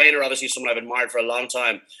 Jay Rayner, obviously someone I've admired for a long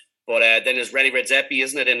time. But then there's Rene Redzepi,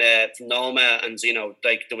 isn't it, from Noma, and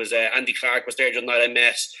like there was Andy Clark was there the night I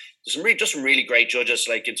met. There's some really great judges,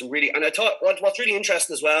 like, and and I thought what's really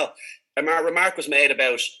interesting as well, a remark was made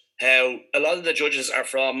about how a lot of the judges are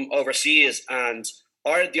from overseas, and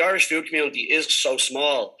the Irish food community is so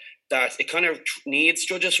small that it kind of needs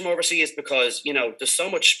judges from overseas because there's so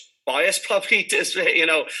much bias probably,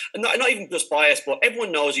 not even just bias, but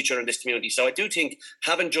everyone knows each other in this community. So I do think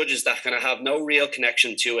having judges that kind of have no real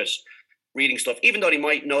connection to it, reading stuff, even though they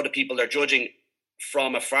might know the people they're judging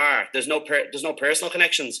from afar, there's no personal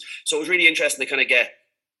connections. So it was really interesting to kind of get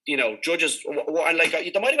judges, and like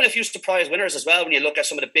there might have been a few surprise winners as well when you look at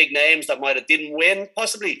some of the big names that might have didn't win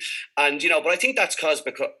possibly, and but I think that's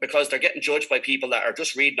because they're getting judged by people that are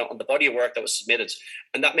just reading on the body of work that was submitted,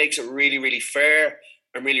 and that makes it really, really fair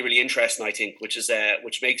and really, really interesting, I think, which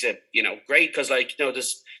makes it great, because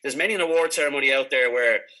there's many an award ceremony out there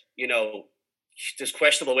where there's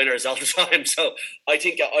questionable winners all the time. So I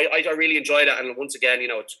think I really enjoyed it, and once again,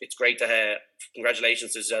 it's great to have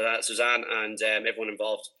congratulations to Suzanne and everyone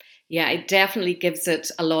involved. Yeah, it definitely gives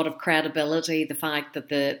it a lot of credibility, the fact that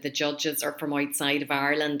the judges are from outside of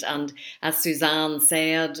Ireland. And as Suzanne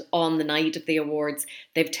said on the night of the awards,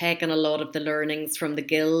 they've taken a lot of the learnings from the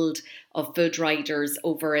Guild of Food Writers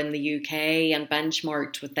over in the UK and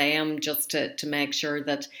benchmarked with them just to make sure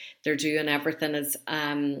that they're doing everything as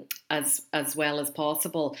well as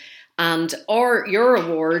possible. And your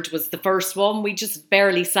award was the first one. We just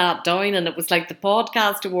barely sat down, and it was like the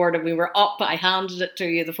podcast award, and we were up. I handed it to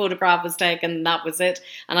you. The photograph was taken, and that was it.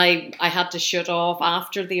 And I had to shut off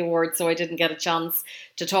after the award, so I didn't get a chance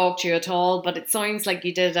to talk to you at all. But it sounds like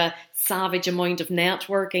you did a savage amount of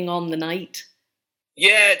networking on the night.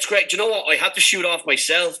 Yeah, it's great. Do you know what? I had to shoot off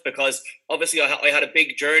myself because obviously I had a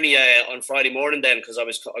big journey on Friday morning then, because I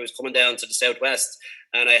was coming down to the southwest,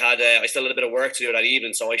 and I still had a bit of work to do that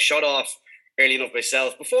evening. So I shot off early enough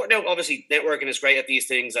myself. Now, obviously, networking is great at these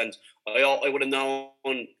things, and I would have known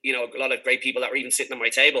a lot of great people that were even sitting at my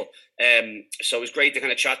table. So it was great to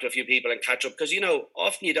kind of chat to a few people and catch up, because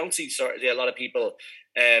often you don't see a lot of people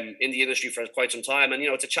in the industry for quite some time, and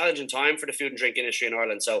it's a challenging time for the food and drink industry in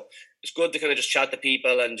Ireland. So it's good to kind of just chat to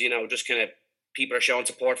people, and just kind of people are showing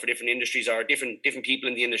support for different industries or different people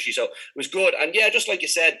in the industry. So it was good. And yeah, just like you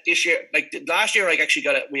said, this year, like last year, I actually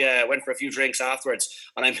we went for a few drinks afterwards,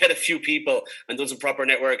 and I met a few people and done some proper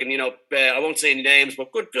network. And I won't say any names,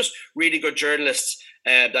 but just really good journalists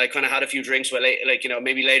that I kind of had a few drinks with,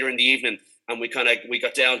 maybe later in the evening, and we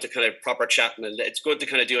got down to kind of proper chatting. And it's good to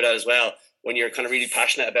kind of do that as well when you're kind of really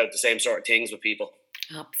passionate about the same sort of things with people.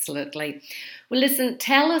 Absolutely. Well, listen,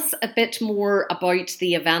 tell us a bit more about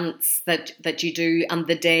the events that you do and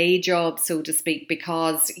the day job, so to speak,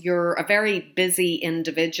 because you're a very busy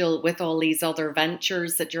individual with all these other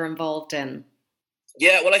ventures that you're involved in.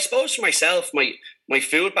 Yeah, well, I suppose for myself, my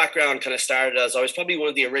food background kind of started as I was probably one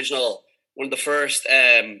of the first,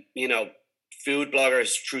 food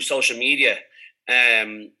bloggers through social media.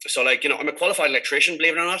 So I'm a qualified electrician,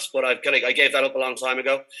 believe it or not, but I gave that up a long time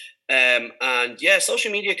ago. And yeah,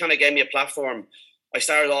 social media kind of gave me a platform. I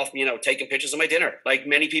started off, taking pictures of my dinner, like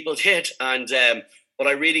many people did. And, but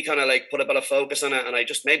I really kind of put a bit of focus on it. And I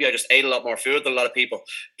just ate a lot more food than a lot of people.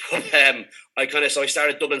 But, so I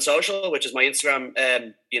started Dublin Social, which is my Instagram,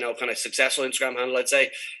 kind of successful Instagram handle, I'd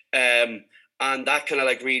say. And that kind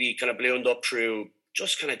of really kind of ballooned up through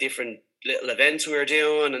just kind of different little events we were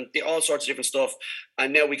doing and all sorts of different stuff.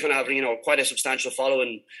 And now we kind of have, quite a substantial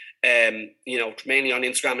following, mainly on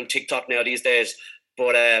Instagram and TikTok now these days.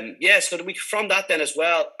 But so from that then as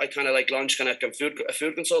well, I kind of launched kind of a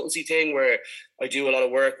food consultancy thing where I do a lot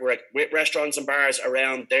of work with restaurants and bars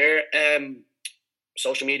around their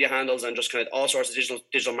social media handles and just kind of all sorts of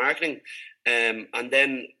digital marketing, and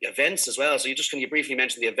then events as well. So you briefly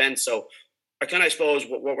mentioned the events. So I suppose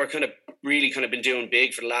what we're kind of really kind of been doing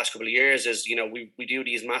big for the last couple of years is, we do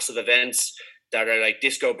these massive events that are like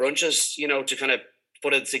disco brunches, to kind of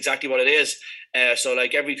put it exactly what it is. So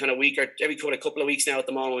every kind of week or every couple of weeks now at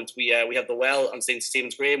the moment, we have the Well on St.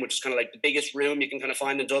 Stephen's Green, which is kind of like the biggest room you can kind of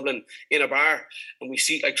find in Dublin in a bar. And we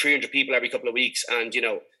seat 300 people every couple of weeks. And,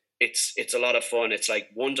 it's a lot of fun. It's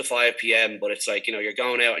 1 to 5 p.m, but it's you're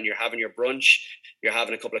going out and you're having your brunch, you're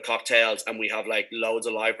having a couple of cocktails, and we have loads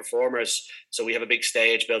of live performers. So we have a big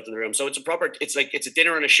stage built in the room. So it's a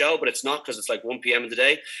dinner and a show, but it's not, because it's 1 p.m in the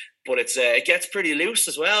day. But it gets pretty loose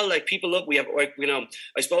as well. People love, we have,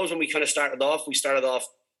 I suppose when we kind of started off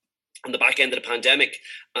on the back end of the pandemic,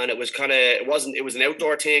 and it was an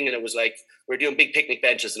outdoor thing, and it was we're doing big picnic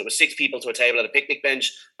benches, and it was 6 people to a table at a picnic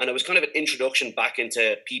bench, and it was kind of an introduction back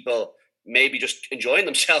into people maybe just enjoying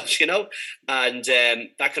themselves, and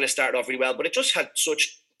that kind of started off really well. But it just had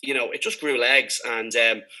such, it just grew legs. And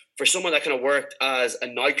for someone that kind of worked as a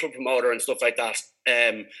nightclub promoter and stuff like that,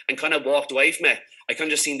 and kind of walked away from it, I kind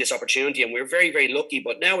of just seen this opportunity, and we were very, very lucky.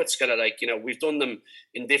 But now it's kind of like, we've done them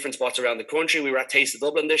in different spots around the country. We were at Taste of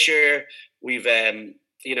Dublin this year. We've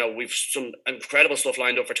we've some incredible stuff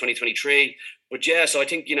lined up for 2023. But yeah, so I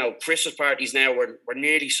think, Christmas parties now, we're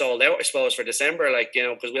nearly sold out, I suppose, for December,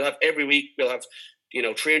 because we'll have every week, we'll have,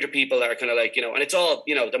 300 people that are kind of like, and it's all,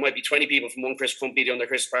 there might be 20 people from one Christmas company doing their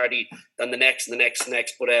Christmas party, then the next and the next and the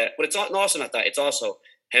next. But it's not awesome at that. It's also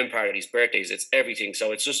hen parties, birthdays, it's everything.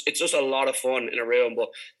 So it's just a lot of fun in a room. But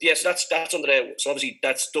yes, that's under so obviously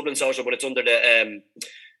that's Dublin Social, but it's under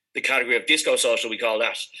the category of disco social, we call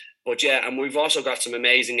that. But yeah, and we've also got some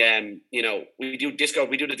amazing, we do the disco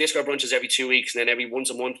brunches every 2 weeks, and then every once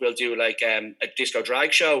a month we'll do like a disco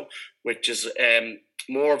drag show, which is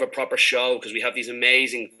more of a proper show, because we have these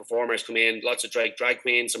amazing performers come in, lots of drag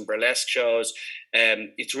queens, some burlesque shows.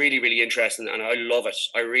 It's really, really interesting, and I love it.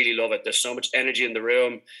 I really love it. There's so much energy in the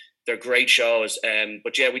room. They're great shows.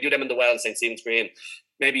 But yeah, we do them in the Well in St. Stephen's Green.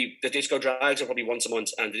 Maybe the disco drags are probably once a month,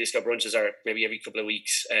 and the disco brunches are maybe every couple of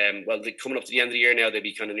weeks. They're coming up to the end of the year now, they'll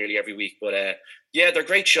be kind of nearly every week. But yeah, they're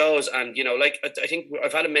great shows. And, I think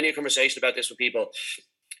I've had many conversations about this with people.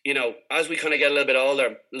 As we kind of get a little bit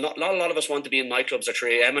older, not a lot of us want to be in nightclubs at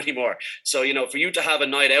 3 a.m. anymore. So, for you to have a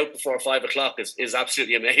night out before 5 o'clock is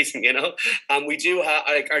absolutely amazing, And we do have,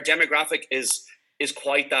 our demographic is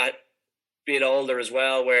quite that bit older as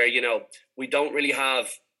well, where, we don't really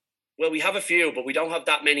have, well, we have a few, but we don't have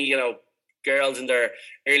that many, girls in their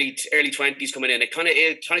early 20s coming in. It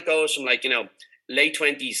kind of goes from like, late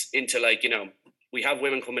 20s into like, we have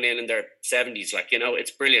women coming in their 70s,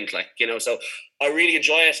 it's brilliant, so I really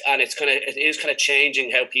enjoy it. And it is kind of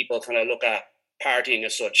changing how people kind of look at partying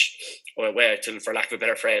as such, or for lack of a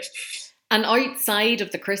better phrase. And outside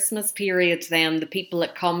of the Christmas period then, the people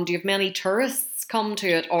that come, do you have many tourists come to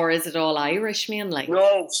it, or is it all Irish mainly?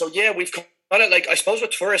 No, so yeah, we've kind of I suppose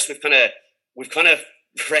with tourists, we've kind of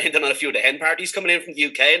rained on a few of the hen parties coming in from the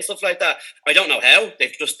UK and stuff like that. I don't know how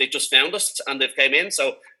they've just found us and they've came in.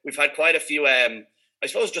 So we've had quite a few. I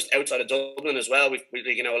suppose just outside of Dublin as well. We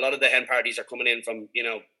a lot of the hen parties are coming in from.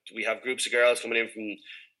 We have groups of girls coming in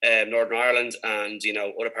from Northern Ireland and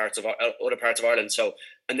other parts of Ireland. So,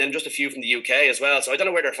 and then just a few from the UK as well. So I don't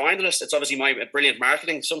know where they're finding us. It's obviously my brilliant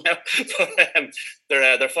marketing somehow, but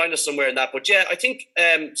they're finding us somewhere in that. But yeah, I think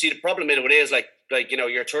the problem in it is like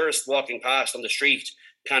your tourist walking past on the street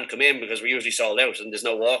can't come in because we're usually sold out and there's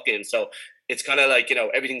no walk-in. So it's kind of like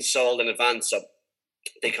everything's sold in advance. So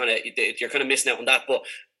you're kind of missing out on that. But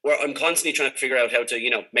I'm constantly trying to figure out how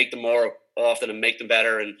to make them more often and make them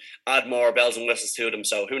better and add more bells and whistles to them.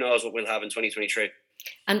 So who knows what we'll have in 2023.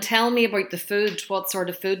 And tell me about the food. What sort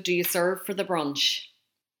of food do you serve for the brunch?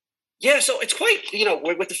 Yeah, so it's quite,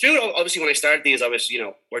 with the food, obviously when I started these, I was,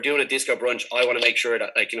 we're doing a disco brunch. I want to make sure that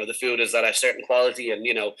the food is at a certain quality. And,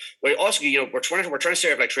 we're also, we're trying to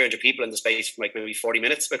serve like 300 people in the space for like maybe 40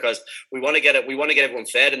 minutes because we want to get everyone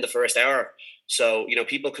fed in the first hour. So,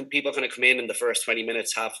 people kind of come in the first 20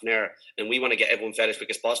 minutes, half an hour, and we want to get everyone fed as quick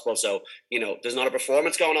as possible. So, there's not a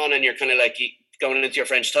performance going on and you're kind of like going into your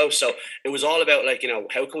French toast. So it was all about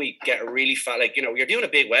how can we get a really fat, you're doing a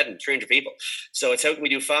big wedding, 300 people. So it's how can we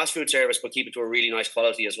do fast food service, but keep it to a really nice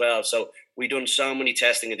quality as well. So we've done so many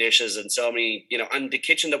testing of dishes and so many, and the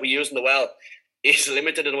kitchen that we use in the Well is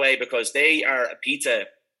limited in a way because they are a pizza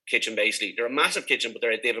kitchen basically. They're a massive kitchen, but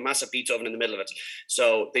they have a massive pizza oven in the middle of it.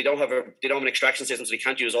 So they don't have an extraction system, so they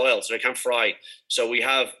can't use oil, so they can't fry. So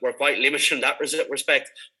we're quite limited in that respect,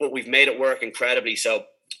 but we've made it work incredibly. So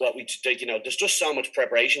what we there's just so much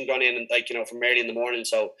preparation gone in, and from early in the morning,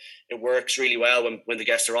 so it works really well when the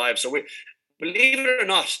guests arrive. So we, believe it or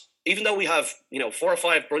not, even though we have 4 or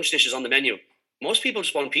 5 brunch dishes on the menu, most people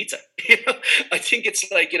just want pizza. I think it's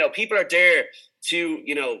people are there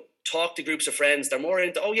to talk to groups of friends. They're more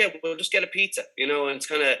into, oh yeah, we'll just get a pizza, and it's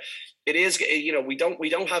kind of, it is, we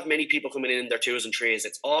don't have many people coming in their 2s and 3s.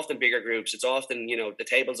 It's often bigger groups. It's often, the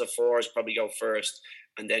tables of 4s probably go first,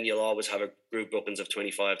 and then you'll always have a group bookings of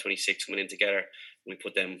 25, 26 coming in together. We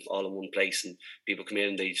put them all in one place, and people come in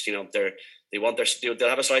and they just, they'll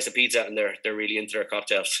have a slice of pizza and they're really into their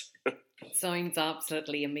cocktails. Sounds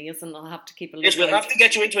absolutely amazing. I'll have to keep a look. Yes, we'll have to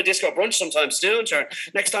get you into a disco brunch sometime soon, Sharon.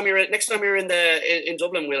 Next time you're in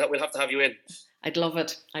Dublin, we'll have to have you in. I'd love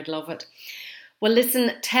it. Well,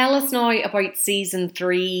 listen, tell us now about season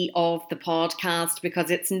 3 of the podcast,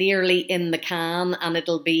 because it's nearly in the can and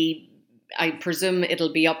I presume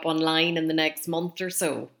it'll be up online in the next month or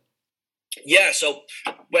so. Yeah, so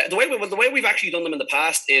the way we've actually done them in the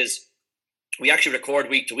past is we actually record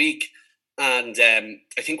week to week. And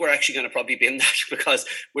I think we're actually going to probably bin that, because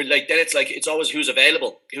we're like, then it's always who's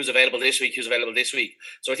available this week.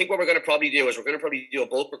 So I think what we're going to probably do is we're going to probably do a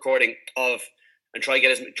bulk recording of, and try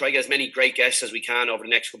get as many great guests as we can over the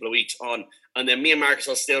next couple of weeks on. And then me and Marcus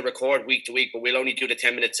will still record week to week, but we'll only do the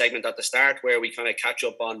 10-minute segment at the start where we kind of catch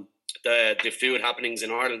up on the food happenings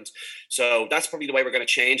in Ireland. So that's probably the way we're going to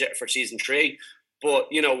change it for season 3. But,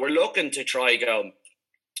 you know, we're looking to try go.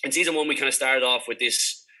 In season 1, we kind of started off with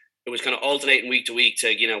this. It was kind of alternating week to week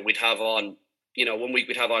to, you know, we'd have on, you know, 1 week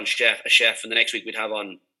we'd have on a chef, and the next week we'd have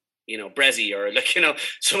on, you know, Brezzy, or like, you know,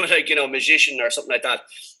 someone like, you know, magician or something like that,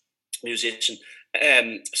 musician.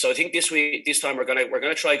 So I think this time we're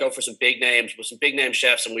gonna try go for some big names, with some big name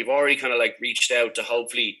chefs, and we've already kind of like reached out to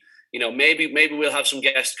hopefully, you know, maybe we'll have some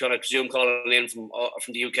guests kind of Zoom calling in from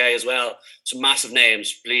the UK as well. Some massive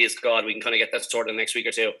names, please God, we can kind of get that sorted in the next week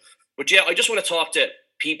or two. But yeah, I just want to talk to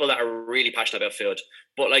people that are really passionate about food,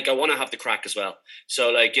 but like I want to have the crack as well.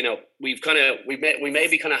 So like, you know, we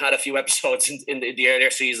maybe kind of had a few episodes in the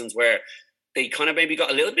earlier seasons where they kind of maybe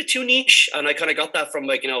got a little bit too niche, and I kind of got that from,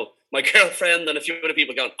 like, you know, my girlfriend and a few other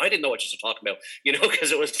people going, I didn't know what you were talking about, you know,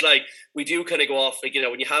 because it was like, we do kind of go off, like, you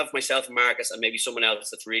know, when you have myself and Marcus and maybe someone else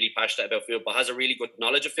that's really passionate about food but has a really good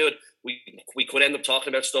knowledge of food, we could end up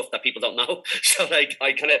talking about stuff that people don't know. So like,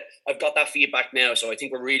 I've got that feedback now, so I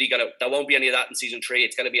think we're really there won't be any of that in season 3.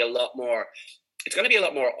 It's going to be a lot more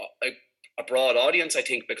a broad audience, I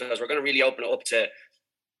think, because we're going to really open it up to,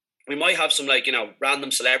 we might have some, like, you know,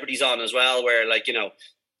 random celebrities on as well, where, like, you know,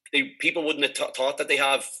 people wouldn't have thought that they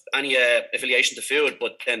have any affiliation to food,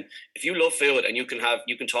 but then if you love food and you can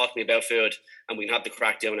talk to me about food and we can have the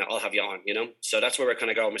crack doing it, I'll have you on, you know. So that's where we're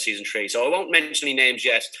kind of going with season 3. So I won't mention any names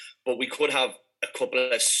yet, but we could have a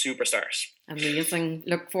couple of superstars. Amazing.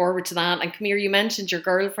 Look forward to that. And come here, you mentioned your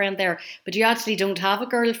girlfriend there, but you actually don't have a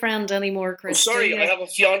girlfriend anymore, Chris. Oh, sorry, I have a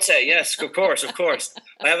fiance. Yes, of course.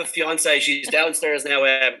 I have a fiance. She's downstairs now.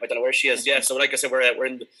 I don't know where she is. Yeah, so like I said, we're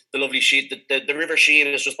in the lovely Sheet. The River Sheen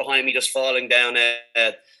is just behind me, just falling down.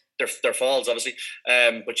 Their falls, obviously.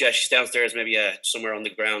 But yeah, she's downstairs, maybe somewhere on the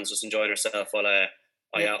grounds, just enjoying herself while I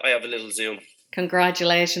have a little Zoom.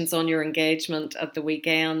 Congratulations on your engagement at the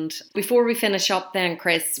weekend. Before we finish up then,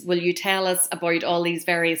 Chris, will you tell us about all these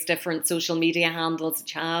various different social media handles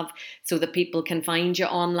that you have so that people can find you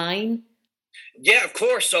online? Yeah, of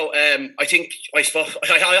course. So I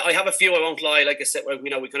have a few, I won't lie. Like I said, you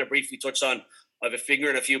know, we kind of briefly touched on, I have a finger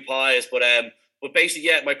in a few pies, but basically,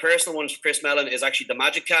 yeah, my personal one, Chris Mellon, is actually the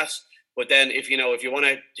Magic Cat. But then if you want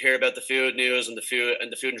to hear about the food news and the food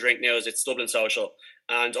and drink news, it's Dublin Social.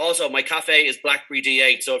 And also my cafe is Blackberry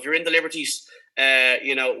D8. So if you're in the Liberties,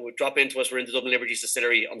 you know, drop into us. We're in the Dublin Liberties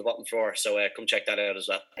Distillery on the bottom floor. So come check that out as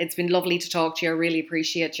well. It's been lovely to talk to you. I really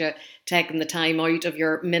appreciate you taking the time out of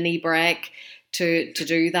your mini break to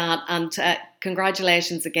do that. And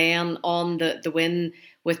congratulations again on the win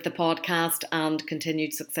with the podcast and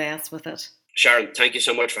continued success with it. Sharon, thank you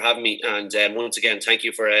so much for having me. And once again, thank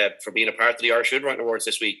you for being a part of the Irish Food Writing Awards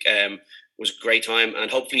this week. It was a great time,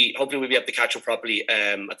 and hopefully we'll be able to catch up properly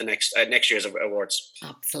at the next year's awards.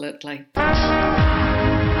 Absolutely.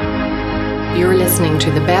 You're listening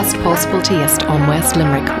to the best possible taste on West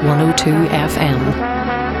Limerick 102 FM.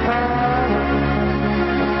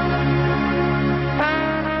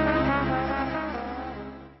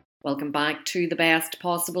 Welcome back to The Best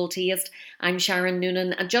Possible Taste. I'm Sharon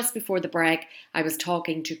Noonan, and just before the break, I was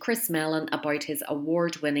talking to Chris Mellon about his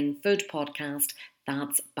award-winning food podcast,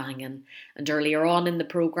 That's Bangin'. And earlier on in the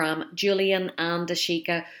programme, Julian and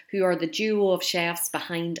Ashika, who are the duo of chefs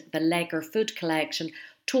behind the Leger Food Collection,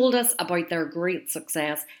 told us about their great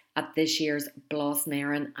success at this year's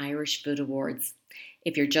Blas-Nairn Irish Food Awards.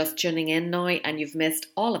 If you're just tuning in now and you've missed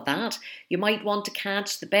all of that, you might want to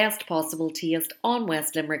catch The Best Possible Taste on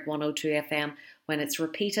West Limerick 102 FM when it's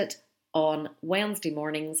repeated on Wednesday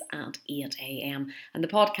mornings at 8 a.m. And the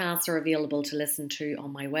podcasts are available to listen to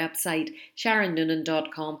on my website,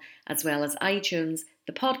 sharonnoonan.com, as well as iTunes,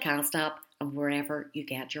 the podcast app, and wherever you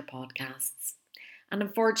get your podcasts. And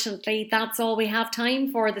unfortunately, that's all we have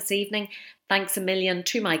time for this evening. Thanks a million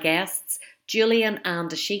to my guests, Julian and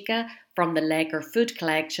Ashika from the Leger Food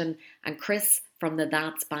Collection and Chris from the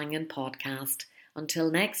That's Bangin' podcast.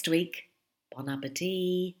 Until next week, bon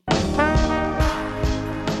appetit.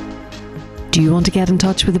 Do you want to get in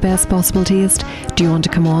touch with The Best Possible Taste? Do you want to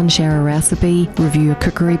come on, share a recipe, review a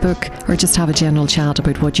cookery book, or just have a general chat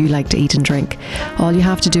about what you like to eat and drink? All you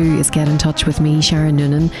have to do is get in touch with me, Sharon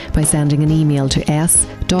Noonan, by sending an email to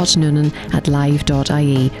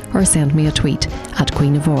s.noonan@live.ie or send me a tweet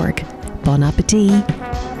 @Queen of Org. Bon appetit!